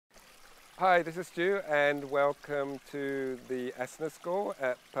Hi, this is Stu and welcome to the Asana School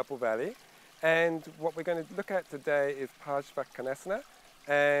at Purple Valley. And what we're going to look at today is Parsvakonasana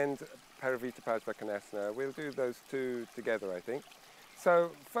and Parivrtta Parsvakonasana. We'll do those two together, I think.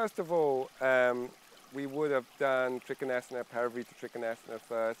 So first of all, we would have done Trikonasana, Parivrtta Trikonasana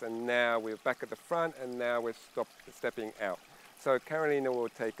first, and now we're back at the front and now we're stepping out. So Carolina will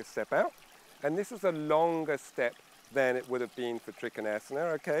take a step out, and this is a longer step than it would have been for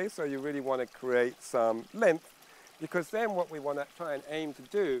Trikonasana, okay? So you really want to create some length, because then what we want to try and aim to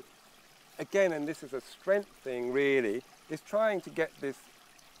do, again, and this is a strength thing really, is trying to get this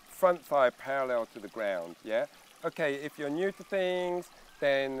front thigh parallel to the ground, yeah? Okay, if you're new to things,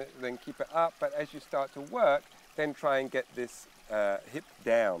 then keep it up, but as you start to work, then try and get this hip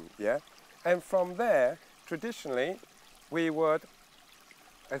down, yeah? And from there, traditionally, we would,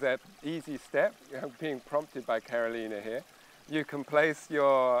 as an easy step, being prompted by Carolina here, you can place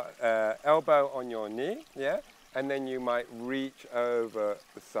your elbow on your knee, yeah? And then you might reach over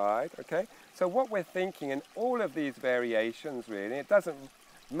the side, okay? So what we're thinking in all of these variations really, it doesn't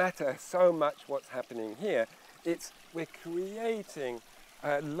matter so much what's happening here, it's we're creating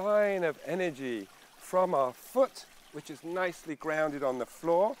a line of energy from our foot, which is nicely grounded on the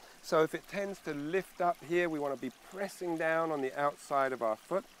floor. So if it tends to lift up here, we want to be pressing down on the outside of our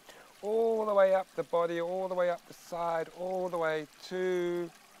foot, all the way up the body, all the way up the side, all the way to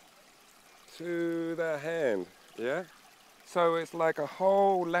the hand, yeah? So it's like a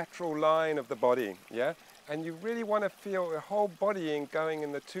whole lateral line of the body, yeah? And you really want to feel the whole body going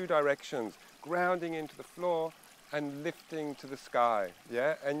in the two directions, grounding into the floor and lifting to the sky,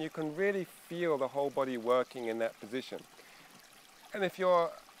 yeah? And you can really feel the whole body working in that position. And if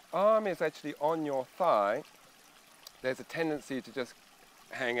your arm is actually on your thigh, there's a tendency to just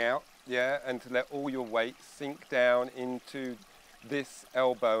hang out, yeah, and to let all your weight sink down into this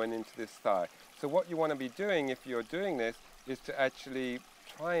elbow and into this thigh. So what you want to be doing if you're doing this is to actually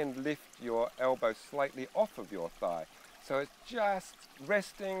try and lift your elbow slightly off of your thigh. So it's just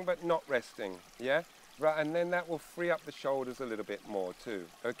resting but not resting, yeah? Right, and then that will free up the shoulders a little bit more too.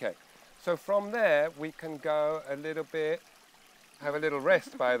 Okay, so from there we can go a little bit, have a little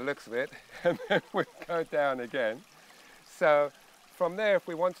rest by the looks of it, and then we'll go down again. So from there, if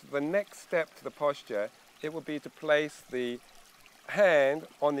we wanted the next step to the posture, it would be to place the hand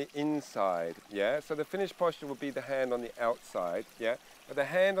on the inside, yeah? So the finished posture would be the hand on the outside, yeah? But the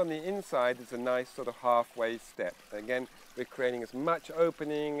hand on the inside is a nice sort of halfway step. Again, we're creating as much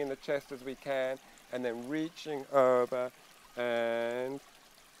opening in the chest as we can, and then reaching over and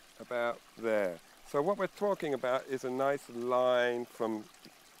about there. So what we're talking about is a nice line from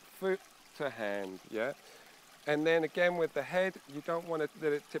foot to hand, yeah? And then again with the head, you don't want to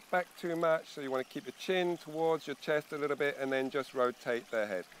let it tip back too much, so you want to keep your chin towards your chest a little bit and then just rotate the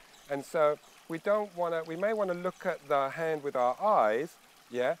head. And so we may want to look at the hand with our eyes,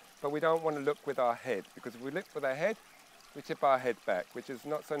 yeah, but we don't want to look with our head, because if we look with our head, we tip our head back, which is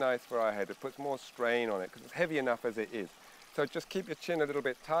not so nice for our head. It puts more strain on it because it's heavy enough as it is. So just keep your chin a little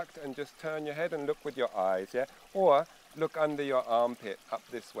bit tucked and just turn your head and look with your eyes, yeah? Or look under your armpit up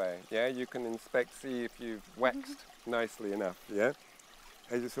this way, yeah? You can inspect, see if you've waxed nicely enough, yeah?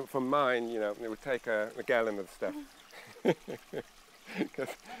 And just from mine, you know, it would take a gallon of stuff.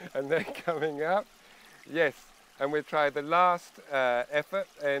 And then coming up, yes. And we'll try the last effort,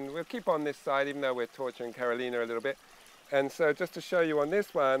 and we'll keep on this side even though we're torturing Carolina a little bit. And so just to show you on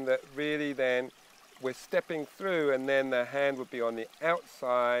this one that really then we're stepping through, and then the hand would be on the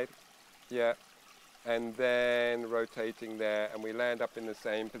outside, yeah, and then rotating there, and we land up in the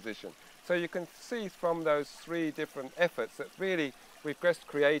same position. So you can see from those three different efforts that really we've just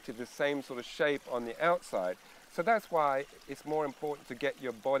created the same sort of shape on the outside. So that's why it's more important to get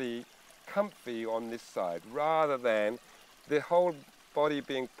your body comfy on this side, rather than the whole body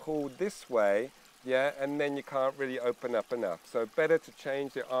being pulled this way, yeah, and then you can't really open up enough. So better to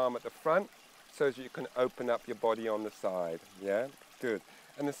change the arm at the front so that you can open up your body on the side, yeah? Good.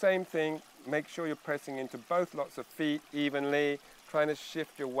 And the same thing, make sure you're pressing into both lots of feet evenly, trying to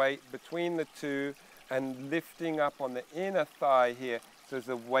shift your weight between the two and lifting up on the inner thigh here so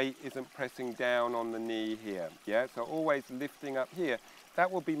the weight isn't pressing down on the knee here, yeah? So always lifting up here. That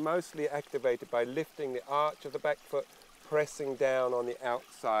will be mostly activated by lifting the arch of the back foot, pressing down on the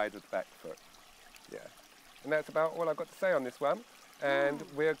outside of the back foot. Yeah, and that's about all I've got to say on this one. And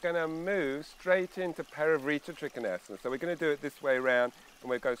we're going to move straight into Parivrtta Trikonasana. So we're going to do it this way around, and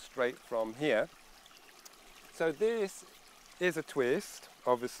we'll go straight from here. So this is a twist,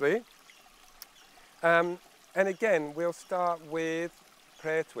 obviously. And again, we'll start with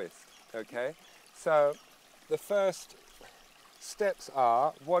prayer twist, okay? So the first steps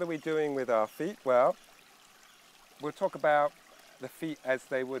are, what are we doing with our feet? Well, we'll talk about the feet as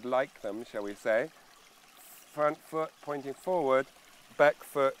they would like them, shall we say. Front foot pointing forward, back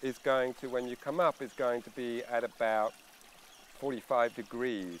foot is going to, when you come up, is going to be at about 45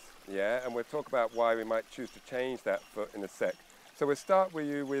 degrees, yeah? And we'll talk about why we might choose to change that foot in a sec. So we'll start with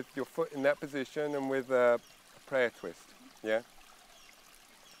you with your foot in that position and with a prayer twist, yeah?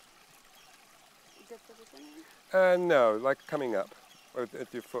 This position? No, like coming up,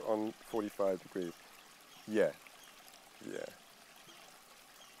 with your foot on 45 degrees. Yeah, yeah,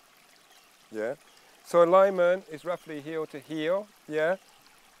 yeah. So alignment is roughly heel to heel, yeah?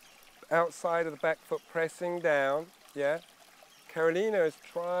 Outside of the back foot pressing down, yeah? Carolina is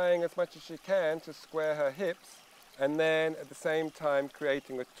trying as much as she can to square her hips, and then at the same time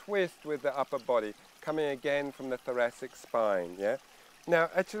creating a twist with the upper body, coming again from the thoracic spine, yeah? Now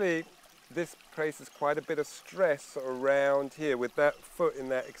actually this places quite a bit of stress around here with that foot in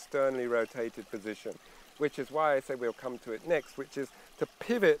that externally rotated position, which is why I say we'll come to it next, which is to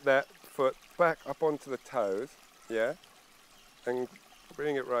pivot that foot back up onto the toes, yeah? And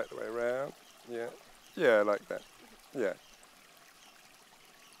bring it right the way around, yeah? Yeah, like that, yeah.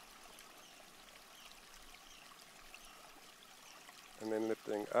 And then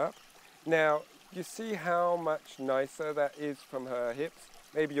lifting up. Now, you see how much nicer that is from her hips?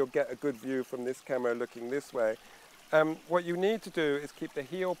 Maybe you'll get a good view from this camera looking this way. What you need to do is keep the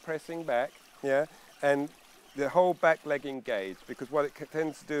heel pressing back, yeah, and the whole back leg engaged, because what it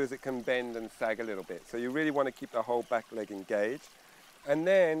tends to do is it can bend and sag a little bit. So you really want to keep the whole back leg engaged. And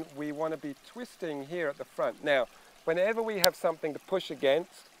then we want to be twisting here at the front. Now, whenever we have something to push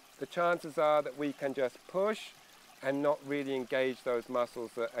against, the chances are that we can just push and not really engage those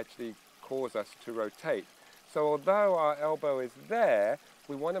muscles that actually cause us to rotate. So although our elbow is there,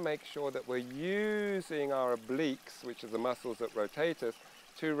 we want to make sure that we're using our obliques, which are the muscles that rotate us,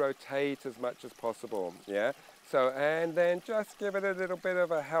 to rotate as much as possible, yeah? So, and then just give it a little bit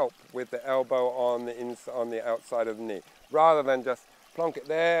of a help with the elbow on the outside of the knee, rather than just plonk it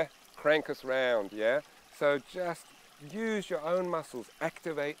there, crank us round, yeah? So just use your own muscles,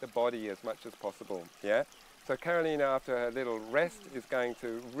 activate the body as much as possible, yeah? So Carolina, after her little rest, is going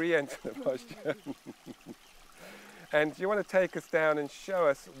to re-enter the posture. And you want to take us down and show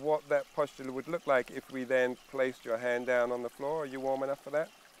us what that posture would look like if we then placed your hand down on the floor. Are you warm enough for that?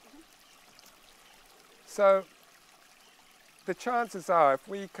 So the chances are, if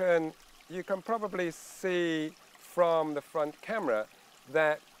we can, you can probably see from the front camera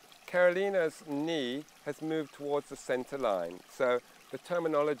that Carolina's knee has moved towards the center line. So the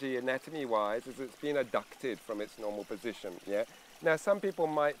terminology anatomy-wise is it's been adducted from its normal position, yeah? Now some people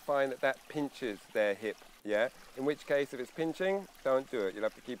might find that that pinches their hip, yeah? In which case, if it's pinching, don't do it. You'll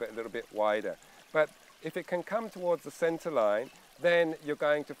have to keep it a little bit wider. But if it can come towards the center line, then you're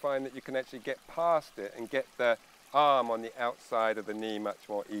going to find that you can actually get past it and get the arm on the outside of the knee much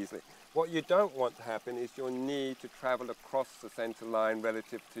more easily. What you don't want to happen is your knee to travel across the center line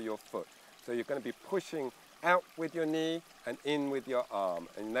relative to your foot. So you're going to be pushing out with your knee and in with your arm,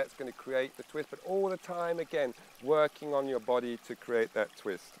 and that's going to create the twist, but all the time, again, working on your body to create that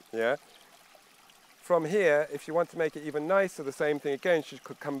twist, yeah? From here, if you want to make it even nicer, the same thing again, she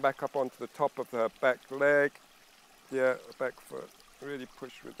could come back up onto the top of her back leg, yeah, back foot, really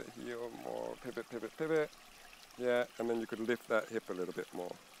push with the heel more, pivot, pivot, pivot, yeah, and then you could lift that hip a little bit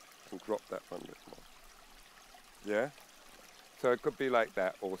more and drop that one a bit more, yeah? So it could be like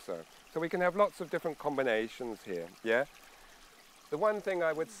that also. So we can have lots of different combinations here, yeah? The one thing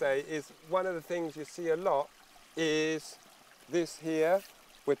I would say is one of the things you see a lot is this here.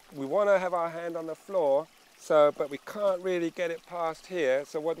 We want to have our hand on the floor, but we can't really get it past here.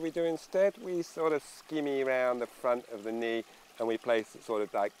 So what do we do instead? We sort of skimmy around the front of the knee and we place it sort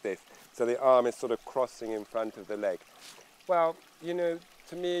of like this. So the arm is sort of crossing in front of the leg. Well, you know,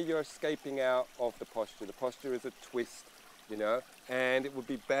 to me, you're escaping out of the posture. The posture is a twist, you know, and it would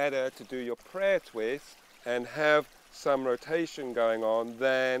be better to do your prayer twist and have some rotation going on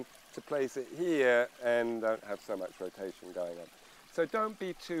than to place it here and don't have so much rotation going on. So don't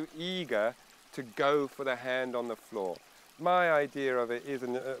be too eager to go for the hand on the floor. My idea of it is,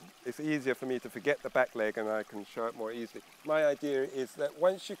 and it's easier for me to forget the back leg and I can show it more easily. My idea is that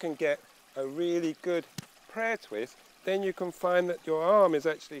once you can get a really good prayer twist, then you can find that your arm is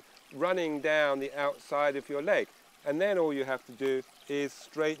actually running down the outside of your leg. And then all you have to do is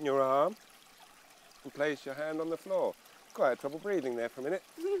straighten your arm and place your hand on the floor. Quite trouble breathing there for a minute.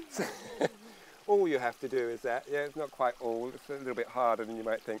 So, all you have to do is that. Yeah, it's not quite all, it's a little bit harder than you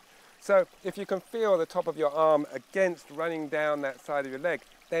might think. So if you can feel the top of your arm against running down that side of your leg,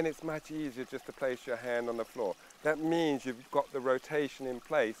 then it's much easier just to place your hand on the floor. that means you've got the rotation in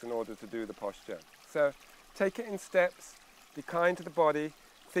place in order to do the posture. So take it in steps, be kind to the body,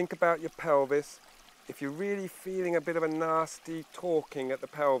 think about your pelvis. If you're really feeling a bit of a nasty torquing at the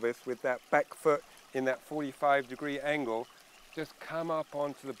pelvis with that back foot in that 45-degree angle, just come up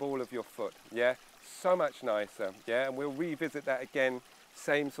onto the ball of your foot, yeah? So much nicer, yeah? And we'll revisit that again,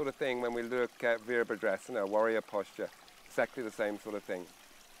 same sort of thing when we look at Virabhadrasana, warrior posture. Exactly the same sort of thing.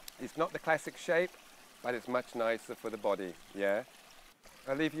 It's not the classic shape, but it's much nicer for the body, yeah?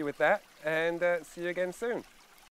 I'll leave you with that, and see you again soon.